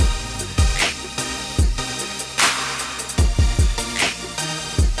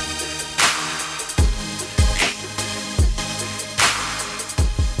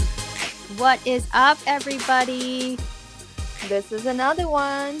What is up, everybody? This is another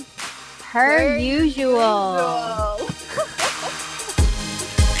one. Per usual.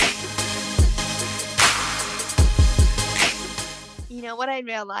 You know what I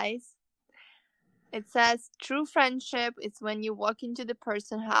realized? It says true friendship is when you walk into the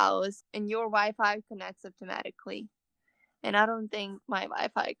person's house and your Wi-Fi connects automatically. And I don't think my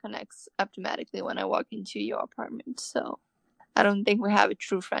Wi-Fi connects automatically when I walk into your apartment. So I don't think we have a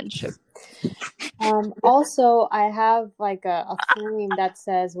true friendship. Also, I have like a frame that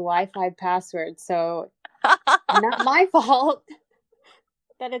says Wi-Fi password, so not my fault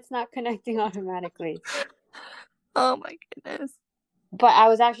that it's not connecting automatically. Oh my goodness. But I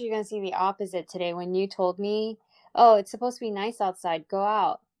was actually going to see the opposite today when you told me, oh, it's supposed to be nice outside, go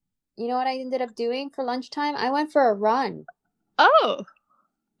out. You know what I ended up doing for lunchtime? I went for a run. Oh.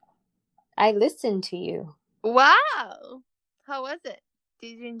 I listened to you. Wow. How was it?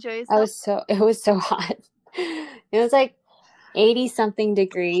 Did you enjoy yourself? It was so hot. It was like 80 something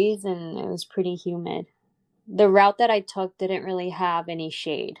degrees and it was pretty humid. The route that I took didn't really have any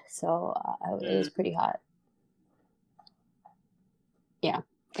shade, so it was pretty hot. Yeah.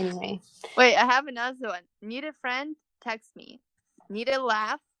 Anyway. Wait, I have another one. Need a friend? Text me. Need a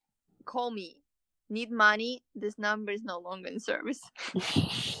laugh? Call me. Need money? This number is no longer in service.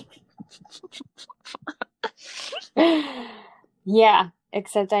 Yeah,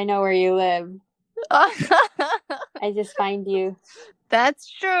 except I know where you live. I just find you. That's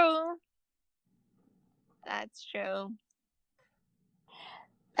true. That's true.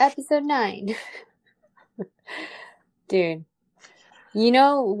 Episode 9. Dude, you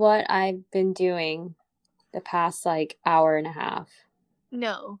know what I've been doing the past like hour and a half?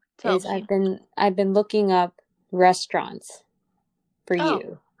 No, I've been looking up restaurants for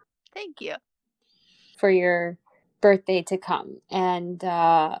you. Thank you. For your birthday to come. And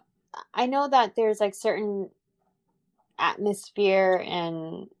I know that there's like certain atmosphere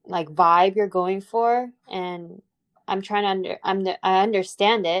and like vibe you're going for, and I'm trying to I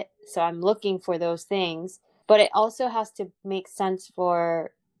understand it, so I'm looking for those things, but it also has to make sense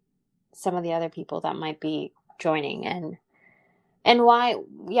for some of the other people that might be joining, and why.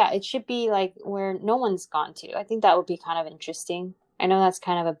 Yeah, it should be like where no one's gone to. I think that would be kind of interesting. I know that's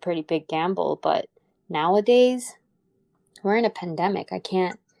kind of a pretty big gamble, but nowadays we're in a pandemic. I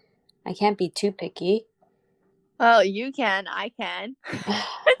can't be too picky. Oh, you can. I can.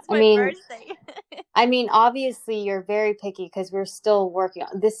 It's my birthday. I mean, obviously you're very picky because we're still working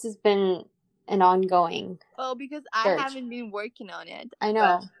on this. Has been an ongoing. Oh, because I haven't been working on it. I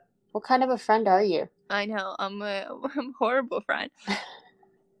know. But what kind of a friend are you? I know. I'm a horrible friend.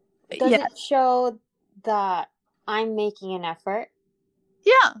 Does it show that I'm making an effort?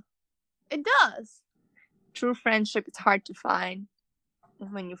 Yeah, it does. True friendship is hard to find.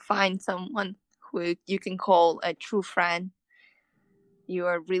 When you find someone who you can call a true friend, you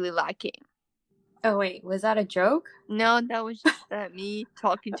are really lucky. Oh wait, was that a joke? No, that was just me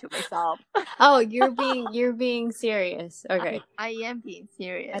talking to myself. Oh, you're being serious. Okay. I am being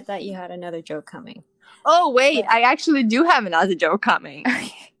serious. I thought you had another joke coming. Oh wait, I actually do have another joke coming.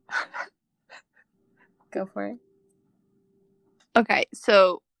 Go for it. Okay,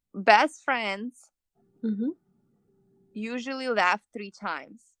 so best friends usually laugh 3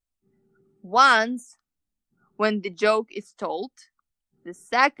 times. Once when the joke is told, the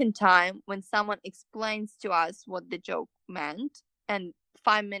second time when someone explains to us what the joke meant, and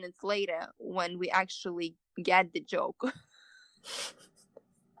 5 minutes later when we actually get the joke.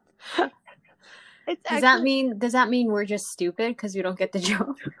 Does that mean we're just stupid because we don't get the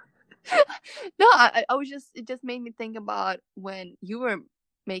joke? No, I was it just made me think about when you were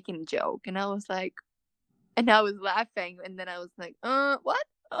making a joke, and I was like, and I was laughing, and then I was like, what?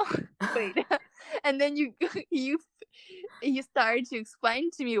 Oh, wait. And then you started to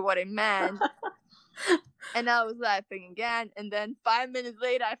explain to me what it meant, and I was laughing again, and then 5 minutes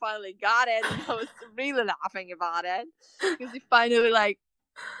later I finally got it, and I was really laughing about it because it finally, like,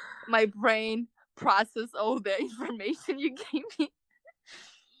 my brain processed all the information you gave me.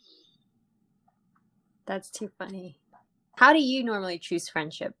 That's too funny. How do you normally choose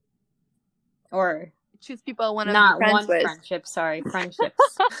friendship? Or choose people I want to be friends with? Friendships.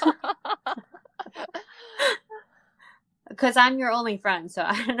 Because I'm your only friend, so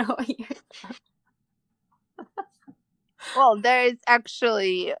I don't know what you're... Well, there's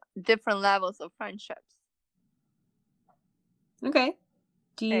actually different levels of friendships. Okay.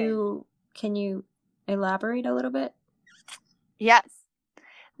 Can you elaborate a little bit? Yes.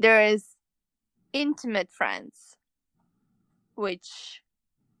 There is intimate friends, which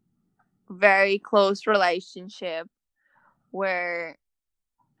very close relationship where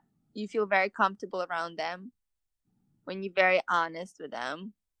you feel very comfortable around them, when you're very honest with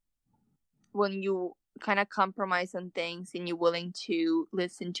them, when you kind of compromise on things and you're willing to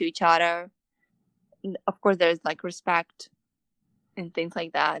listen to each other. And of course, there's like respect and things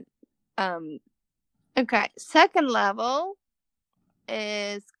like that. Okay, second level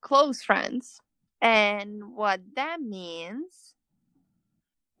is close friends. And what that means,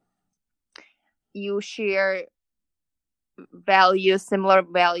 you share values, similar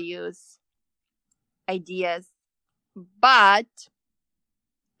values, ideas, but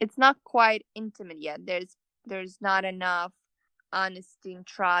it's not quite intimate yet. There's not enough honesty and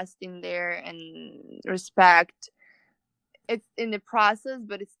trust in there and respect. It's in the process,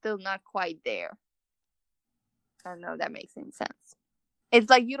 but it's still not quite there. I don't know if that makes any sense. It's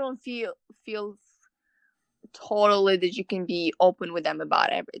like you don't feel totally that you can be open with them about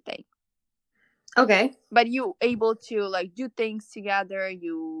everything. Okay. But you able to like do things together.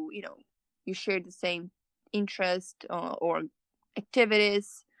 You share the same interest or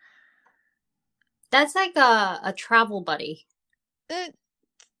activities. That's like a travel buddy.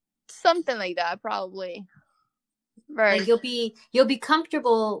 Something like that, probably. Very. Like you'll be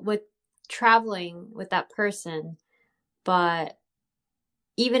comfortable with traveling with that person, but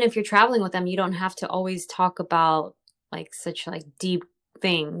even if you're traveling with them, you don't have to always talk about like such like deep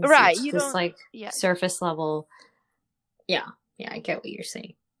things. Right. It's just like surface level. Yeah. Yeah, I get what you're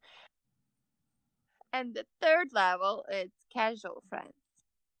saying. And the third level is casual friends.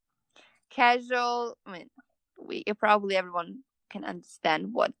 Casual, I mean, probably everyone can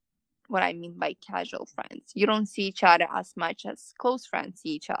understand what I mean by casual friends. You don't see each other as much as close friends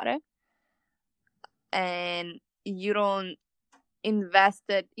see each other. And you're not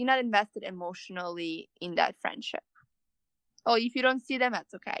invested emotionally in that friendship. Oh, if you don't see them,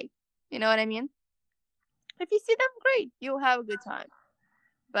 that's okay. You know what I mean? If you see them, great. You'll have a good time.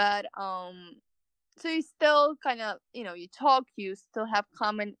 But, so you still kind of, you talk, you still have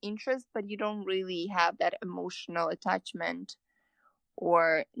common interests, but you don't really have that emotional attachment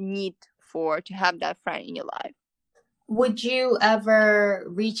or need to have that friend in your life. Would you ever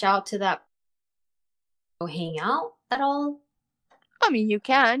reach out to that hang out at all? I mean, you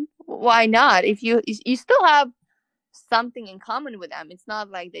can. Why not? If you still have something in common with them, it's not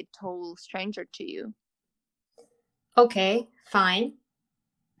like they're total stranger to you. Okay, fine.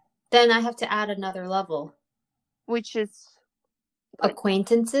 Then I have to add another level, which is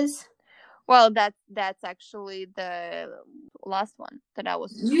acquaintances. Well, that's actually the last one that I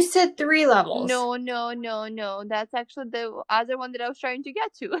was. You said 3 levels. No. That's actually the other one that I was trying to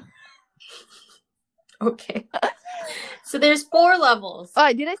get to. Okay. So there's 4 levels.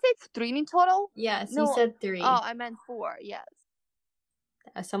 Oh, did I say 3 in total? Yes, no, you said 3. Oh, I meant 4. Yes.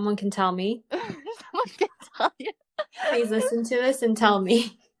 Someone can tell me. Someone can tell you. Please listen to this and tell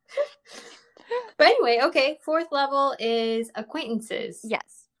me. But anyway, okay. 4th level is acquaintances.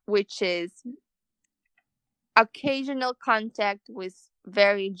 Yes, which is occasional contact with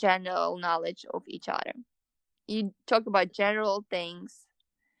very general knowledge of each other. You talk about general things.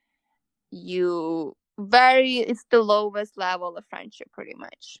 It's the lowest level of friendship, pretty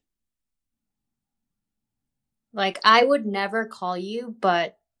much. Like, I would never call you,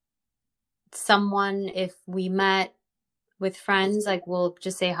 but someone, if we met with friends, like, we'll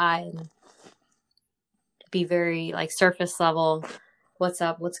just say hi and be very, like, surface level. What's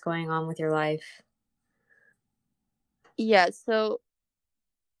up? What's going on with your life? Yeah, so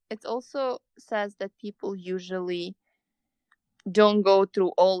it also says that people usually don't go through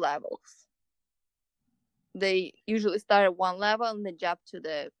all levels. They usually start at one level and they jump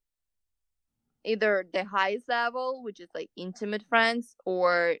to either the highest level, which is like intimate friends,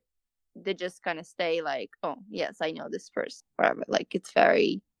 or they just kind of stay like, oh, yes, I know this person, whatever. Like, it's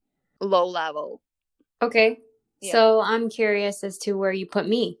very low level. Okay. Yeah. So I'm curious as to where you put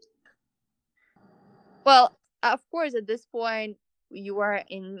me. Well, of course, at this point, you are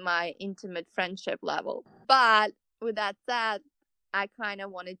in my intimate friendship level. But with that said, I kind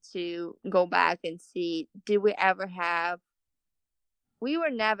of wanted to go back and see, did we ever we were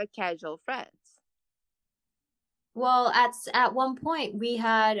never casual friends. Well, at one point we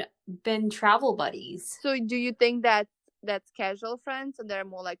had been travel buddies. So do you think that that's casual friends, or they're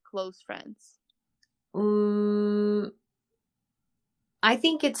more like close friends? I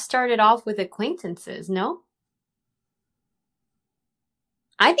think it started off with acquaintances, no?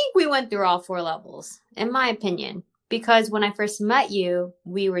 I think we went through all 4 levels, in my opinion. Because when I first met you,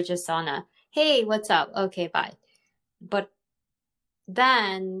 we were just on a, hey, what's up? Okay, bye. But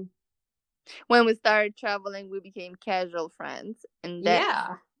then when we started traveling, we became casual friends. And then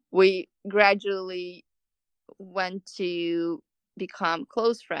we gradually went to become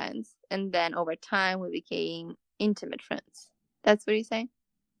close friends, and then over time we became intimate friends. That's what you're saying?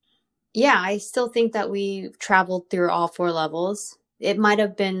 Yeah, I still think that we traveled through all 4 levels. It might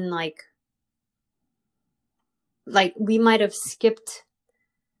have been like we might have skipped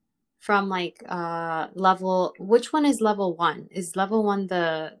from like level, which one is level 1? Is level 1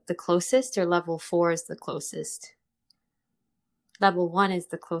 the closest, or level 4 is the closest? Level 1 is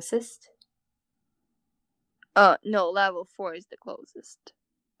the closest? No, level 4 is the closest.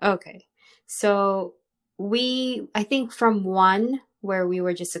 Okay. So I think from 1, where we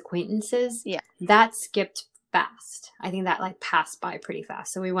were just acquaintances, yeah, that skipped fast. I think that like passed by pretty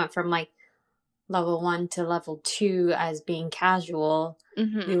fast. So we went from like level 1 to level 2 as being casual.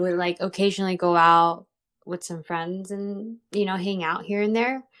 Mm-hmm. We would like occasionally go out with some friends and, you know, hang out here and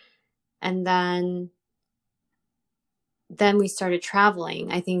there. And then we started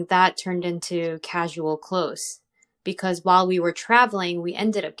traveling. I think that turned into casual close, because while we were traveling, we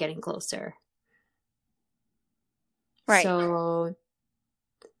ended up getting closer. Right. So,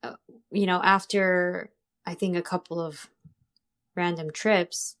 you know, after I think a couple of random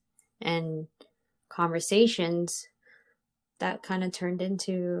trips and conversations, that kind of turned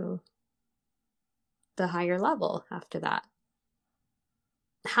into the higher level after that.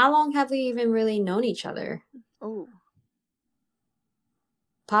 How long have we even really known each other? Oh.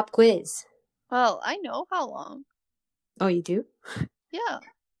 Pop quiz. Well, I know how long. Oh, you do? Yeah.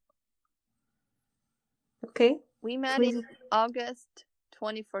 Okay. We met in August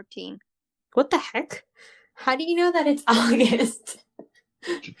 2014. What the heck? How do you know that it's August?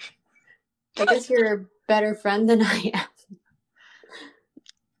 I guess you're a better friend than I am.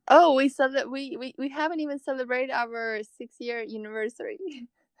 Oh, we haven't even celebrated our 6-year anniversary.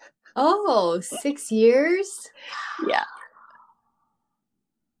 Oh, 6 years? Yeah.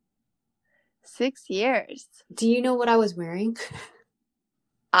 6 years. Do you know what I was wearing?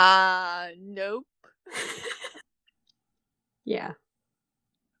 Nope. Yeah.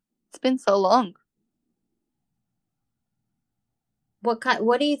 It's been so long.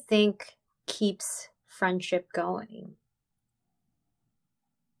 What do you think keeps friendship going?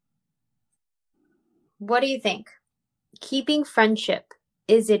 What do you think? Keeping friendship,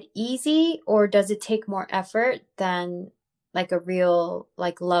 is it easy, or does it take more effort than like a real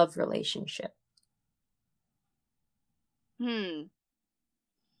like love relationship?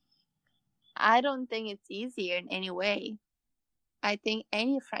 I don't think it's easier in any way. I think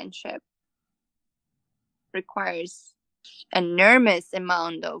any friendship requires an enormous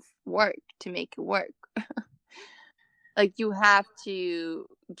amount of work to make it work. Like, you have to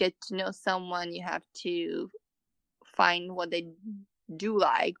get to know someone, you have to find what they do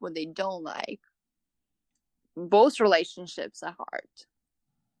like, what they don't like. Both relationships are hard.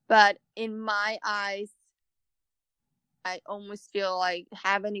 But in my eyes, I almost feel like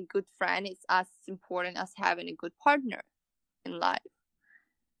having a good friend is as important as having a good partner in life.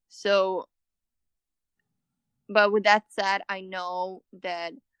 So, but with that said, I know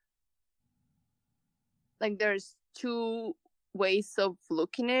that like there's 2 ways of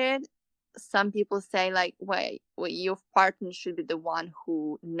looking at it. Some people say like, wait, your partner should be the one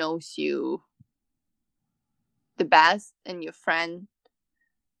who knows you the best, and your friend,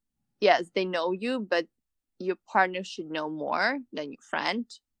 yes, they know you, but your partner should know more than your friend.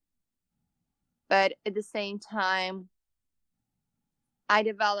 But at the same time,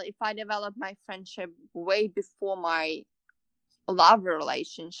 if I develop my friendship way before my love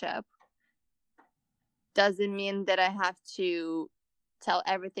relationship, doesn't mean that I have to tell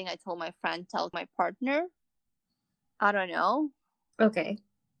everything I told my friend, tell my partner. I don't know. Okay.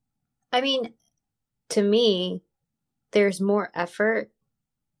 I mean, to me, there's more effort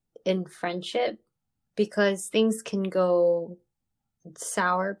in friendship because things can go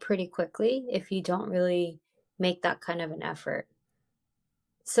sour pretty quickly if you don't really make that kind of an effort.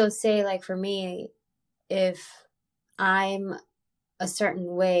 So say like for me, if I'm a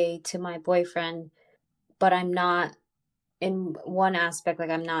certain way to my boyfriend, but I'm not in one aspect,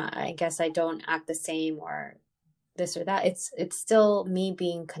 like I guess I don't act the same or this or that. It's still me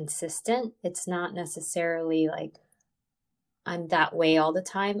being consistent. It's not necessarily like I'm that way all the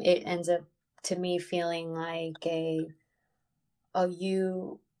time. It ends up to me feeling like you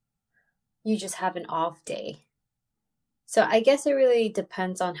just have an off day. So I guess it really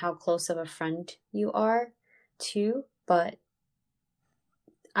depends on how close of a friend you are too, but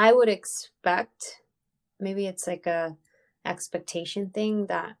I would expect, maybe it's like a expectation thing,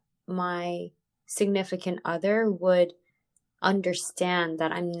 that my significant other would understand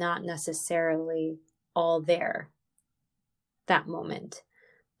that I'm not necessarily all there that moment.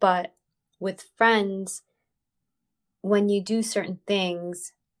 But with friends, when you do certain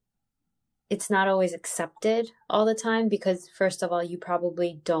things, it's not always accepted all the time because, first of all, you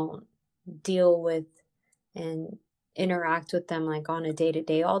probably don't deal with and interact with them like on a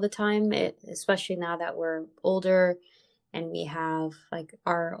day-to-day all the time, especially now that we're older and we have like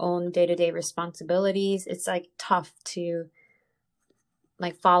our own day-to-day responsibilities. It's like tough to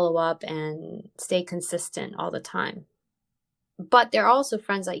like follow up and stay consistent all the time. But there are also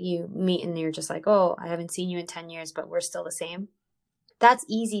friends that you meet and you're just like, oh, I haven't seen you in 10 years, but we're still the same. That's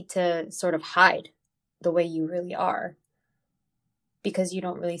easy to sort of hide the way you really are because you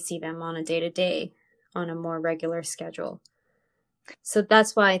don't really see them on a day-to-day, on a more regular schedule. So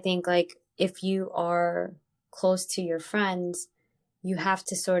that's why I think like if you are close to your friends, you have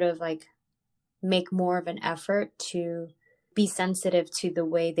to sort of like make more of an effort to be sensitive to the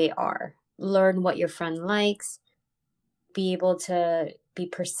way they are. Learn what your friend likes, be able to be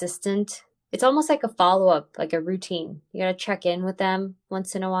persistent. It's almost like a follow-up, like a routine. You gotta check in with them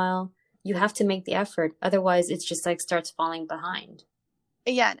once in a while. You have to make the effort. Otherwise, it's just like starts falling behind.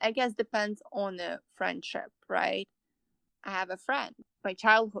 Yeah, I guess depends on the friendship, right? I have a friend, my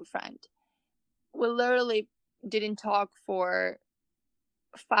childhood friend. We literally didn't talk for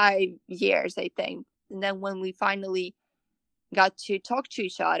 5 years, I think. And then when we finally got to talk to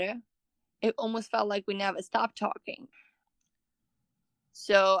each other, it almost felt like we never stopped talking.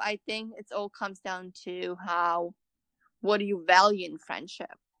 So I think it all comes down to what do you value in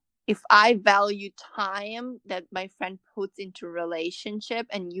friendship? If I value time that my friend puts into a relationship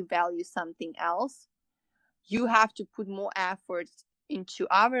and you value something else, you have to put more effort into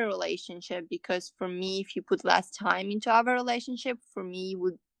our relationship, because for me, if you put less time into our relationship, for me, it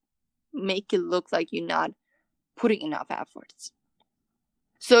would make it look like you're not putting enough efforts.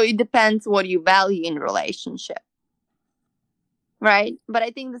 So it depends what you value in relationship, right? But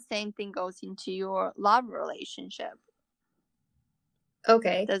I think the same thing goes into your love relationship.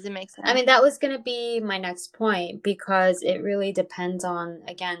 Okay. Does it make sense? I mean, that was going to be my next point because it really depends on,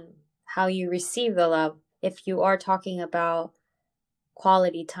 again, how you receive the love. If you are talking about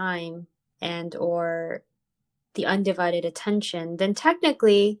quality time and or the undivided attention, then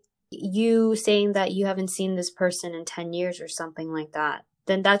technically you saying that you haven't seen this person in 10 years or something like that,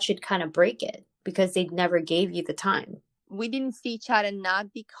 then that should kind of break it because they never gave you the time. We didn't see each other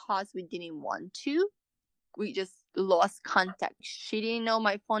not because we didn't want to. We just lost contact. She didn't know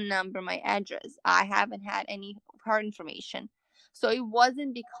my phone number, my address. I haven't had any of her information. So it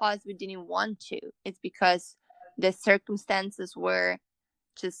wasn't because we didn't want to. It's because the circumstances were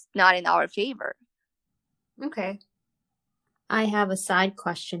just not in our favor. Okay. I have a side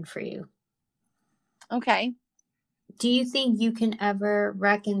question for you. Okay. Do you think you can ever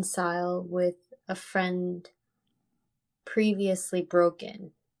reconcile with a friend previously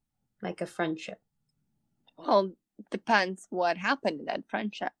broken, like a friendship? Well, depends what happened in that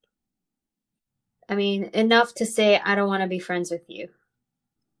friendship. I mean, enough to say I don't want to be friends with you.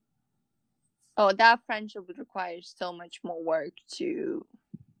 Oh, that friendship would require so much more work to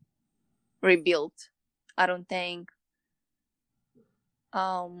rebuild. I don't think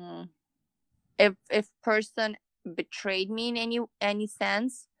if person betrayed me in any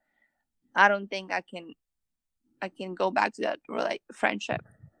sense, I don't think I can go back to that friendship.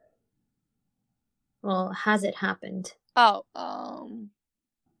 Well, has it happened? Oh,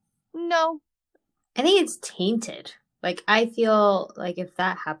 no. I think it's tainted. Like, I feel like if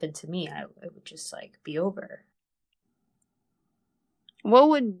that happened to me, it would just like be over. What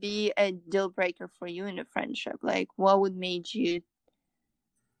would be a deal breaker for you in a friendship? Like, what would make you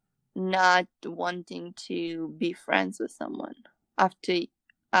not wanting to be friends with someone after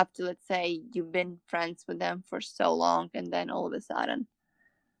let's say you've been friends with them for so long and then all of a sudden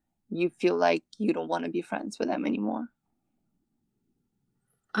you feel like you don't want to be friends with them anymore?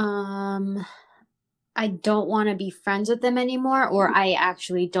 I don't want to be friends with them anymore, or I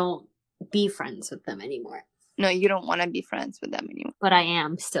actually don't be friends with them anymore. No, you don't want to be friends with them anymore. But I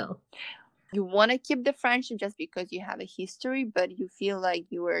am still. You want to keep the friendship just because you have a history, but you feel like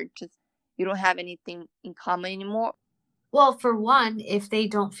you don't have anything in common anymore? Well, for one, if they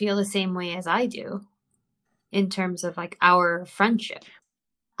don't feel the same way as I do in terms of like our friendship,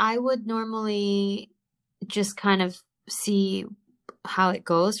 I would normally just kind of see how it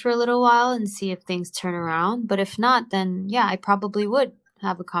goes for a little while and see if things turn around. But if not, then yeah, I probably would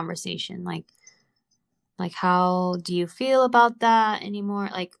have a conversation. Like how do you feel about that anymore?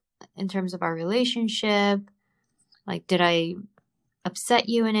 Like in terms of our relationship, like did I upset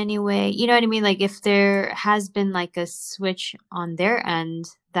you in any way? You know what I mean? Like if there has been like a switch on their end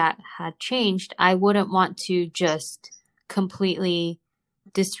that had changed, I wouldn't want to just completely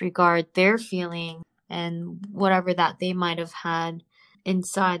disregard their feeling and whatever that they might have had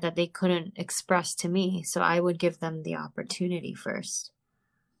inside that they couldn't express to me. So I would give them the opportunity first.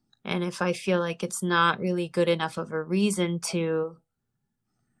 And if I feel like it's not really good enough of a reason to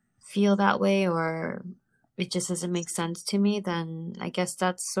feel that way, or it just doesn't make sense to me, then I guess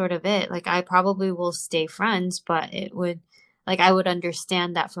that's sort of it. Like, I probably will stay friends, but it would, like, I would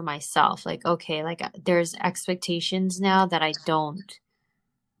understand that for myself. Like, okay, like, there's expectations now that I don't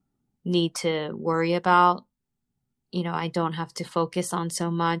need to worry about. You know, I don't have to focus on so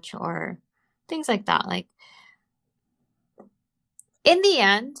much, or things like that. Like, in the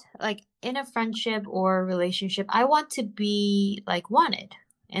end, like, in a friendship or relationship, I want to be, like, wanted.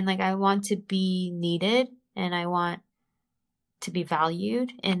 And, like, I want to be needed, and I want to be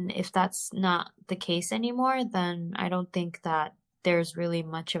valued. And if that's not the case anymore, then I don't think that there's really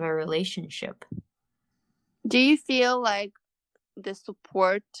much of a relationship. Do you feel like the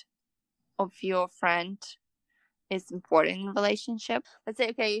support of your friend is important in a relationship? Let's say,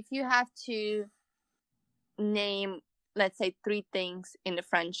 okay, if you have to name, let's say, 3 things in the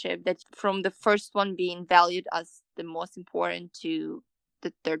friendship, that from the first one being valued as the most important to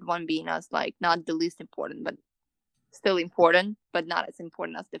the third one being as, like, not the least important, but still important, but not as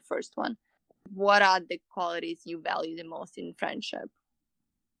important as the first one. What are the qualities you value the most in friendship?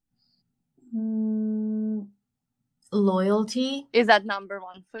 Loyalty. Is that number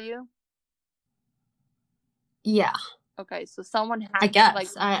 1 for you? Yeah. Okay, so someone has, I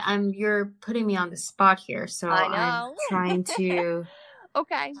guess, like, you're putting me on the spot here, so I know. I'm trying to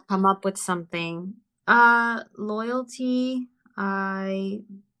okay, come up with something. Loyalty, I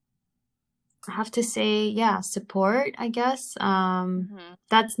have to say, yeah, support, I guess.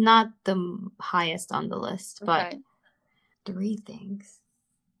 That's not the highest on the list, but 3 things.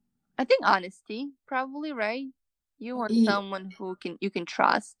 I think honesty, probably, right? You want someone who you can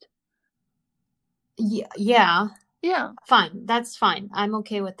trust. Yeah. Fine, that's fine. I'm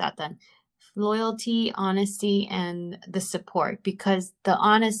okay with that then. Loyalty, honesty, and the support, because the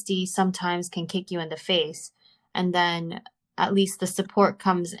honesty sometimes can kick you in the face, and then at least the support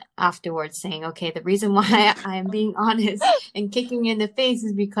comes afterwards, saying, okay, the reason why I am being honest and kicking you in the face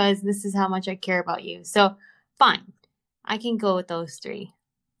is because this is how much I care about you. So fine, I can go with those 3.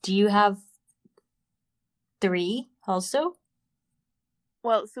 Do you have 3 also?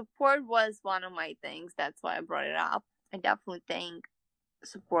 Well, support was one of my things. That's why I brought it up. I definitely think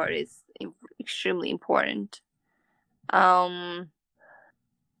support is extremely important. I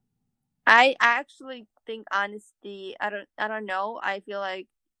actually think honesty, I don't know. I feel like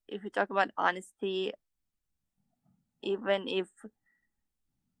if we talk about honesty, even if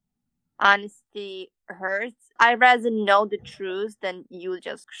honesty hurts, I'd rather know the truth than you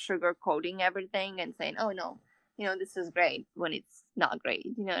just sugarcoating everything and saying, oh no, this is great, when it's not great.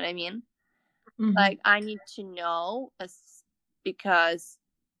 You know what I mean? Like, I need to know, because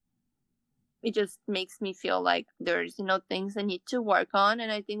it just makes me feel like there's, things I need to work on.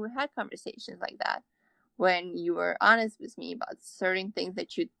 And I think we had conversations like that when you were honest with me about certain things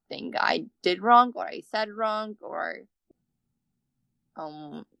that you think I did wrong or I said wrong, or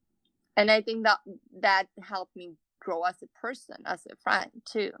and I think that helped me grow as a person, as a friend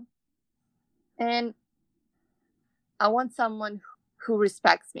too. And I want someone who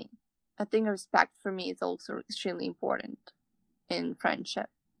respects me. I think respect for me is also extremely important in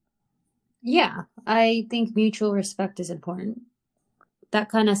friendship. Yeah, I think mutual respect is important. That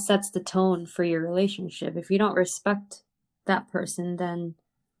kind of sets the tone for your relationship. If you don't respect that person, then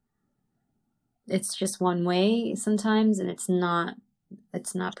it's just one way sometimes, and it's not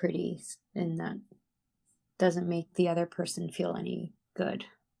pretty, and that doesn't make the other person feel any good.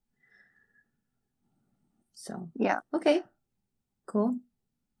 So, yeah. Okay. Cool.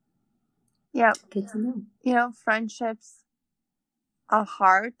 Yeah. Good to know. Friendships are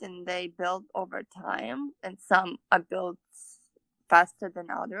hard and they build over time, and some are built faster than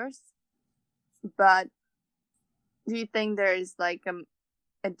others. But do you think there is like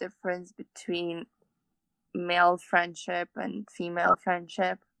a difference between male friendship and female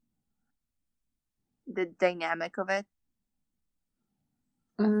friendship? The dynamic of it?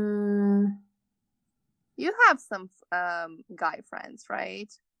 You have some guy friends,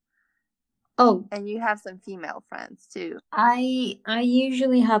 right? Oh. And you have some female friends too. I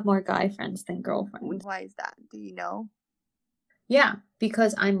usually have more guy friends than girlfriends. Why is that? Do you know? Yeah,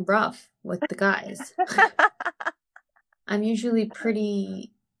 because I'm rough with the guys. I'm usually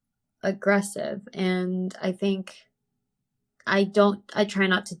pretty aggressive, and I think I try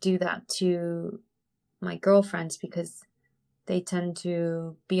not to do that to my girlfriends because they tend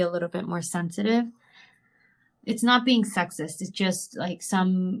to be a little bit more sensitive. it's not being sexist. It's just like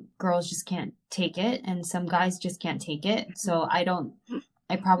some girls just can't take it and some guys just can't take it. So I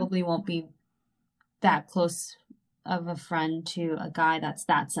probably won't be that close of a friend to a guy that's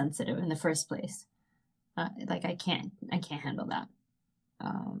that sensitive in the first place. Like I can't handle that.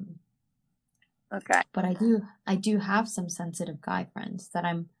 Okay. But I do have some sensitive guy friends that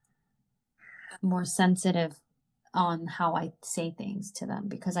I'm more sensitive on how I say things to them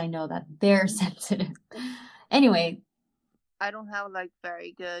because I know that they're sensitive. Anyway, I don't have like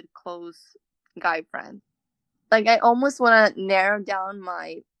very good close guy friends. Like I almost want to narrow down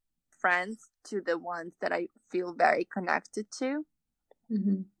my friends to the ones that I feel very connected to.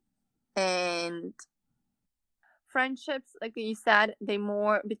 Mm-hmm. And friendships, like you said, they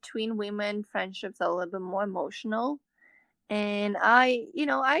more between women. Friendships are a little bit more emotional, and I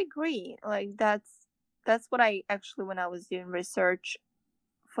agree. Like that's what I actually, when I was doing research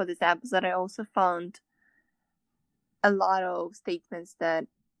for this episode, I also found a lot of statements that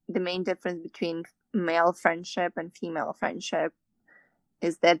the main difference between male friendship and female friendship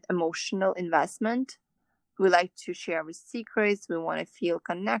is that emotional investment. We like to share our secrets. We want to feel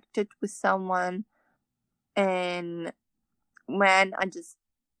connected with someone. And men are just,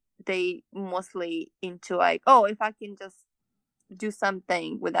 they mostly into like, oh, if I can just do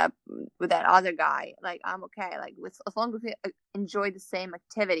something with that other guy, like I'm okay. Like as long as we enjoy the same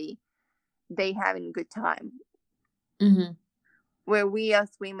activity, they having a good time. Mm-hmm. Where we as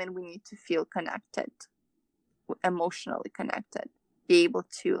women, we need to feel connected, emotionally connected, be able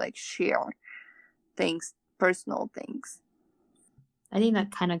to like share things, personal things. I think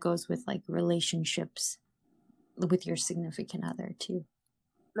that kind of goes with like relationships with your significant other too.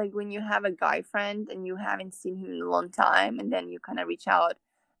 Like when you have a guy friend and you haven't seen him in a long time, and then you kind of reach out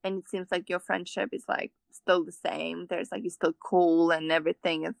and it seems like your friendship is like still the same. There's like, you're still cool and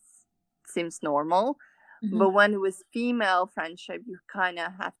everything seems normal. Mm-hmm. But when it was female friendship, you kind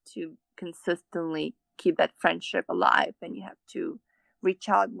of have to consistently keep that friendship alive, and you have to reach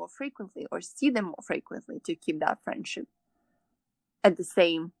out more frequently or see them more frequently to keep that friendship at the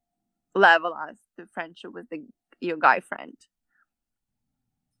same level as the friendship with your guy friend.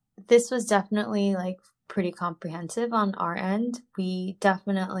 This was definitely like pretty comprehensive on our end. We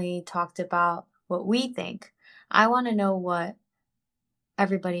definitely talked about what we think. I want to know what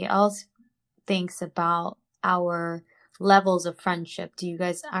everybody else thinks about our levels of friendship. Do you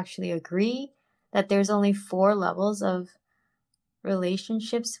guys actually agree that there's only 4 levels of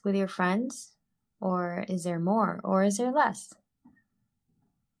relationships with your friends? Or is there more? Or is there less?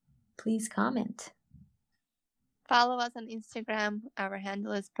 Please comment. Follow us on Instagram. Our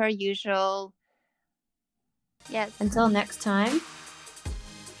handle is per usual. Yes. Until next time.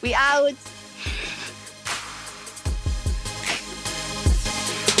 We out.